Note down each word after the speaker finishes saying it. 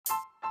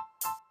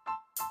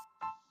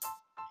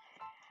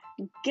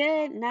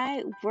Good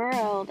night,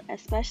 world,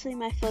 especially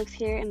my folks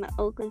here in the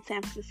Oakland,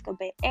 San Francisco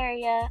Bay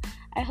Area.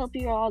 I hope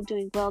you're all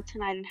doing well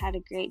tonight and had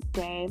a great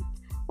day.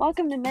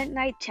 Welcome to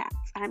Midnight Chats.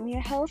 I'm your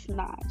host,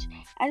 Naj.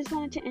 I just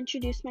wanted to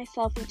introduce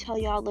myself and tell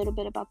y'all a little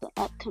bit about the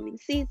upcoming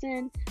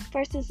season.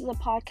 First, this is a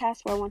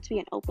podcast where I want to be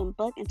an open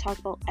book and talk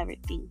about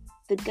everything: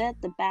 the good,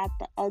 the bad,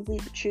 the ugly,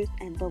 the truth,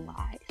 and the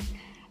lies.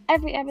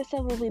 Every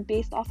episode will be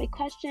based off a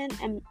question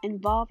and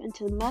evolve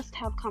into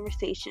must-have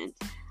conversations.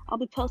 I'll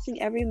be posting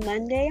every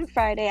Monday and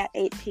Friday at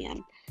 8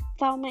 p.m.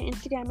 Follow my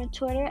Instagram and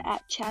Twitter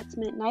at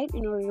ChatsMidnight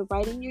in order to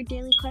write in your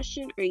daily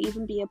question or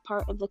even be a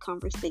part of the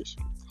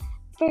conversation.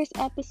 First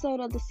episode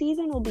of the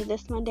season will be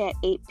this Monday at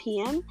 8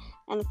 p.m.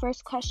 and the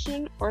first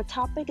question or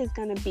topic is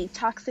going to be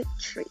toxic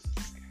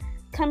traits.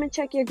 Come and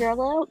check your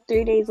girl out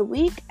 3 days a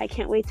week. I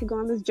can't wait to go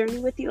on this journey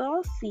with you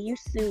all. See you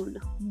soon.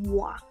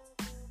 Mwah.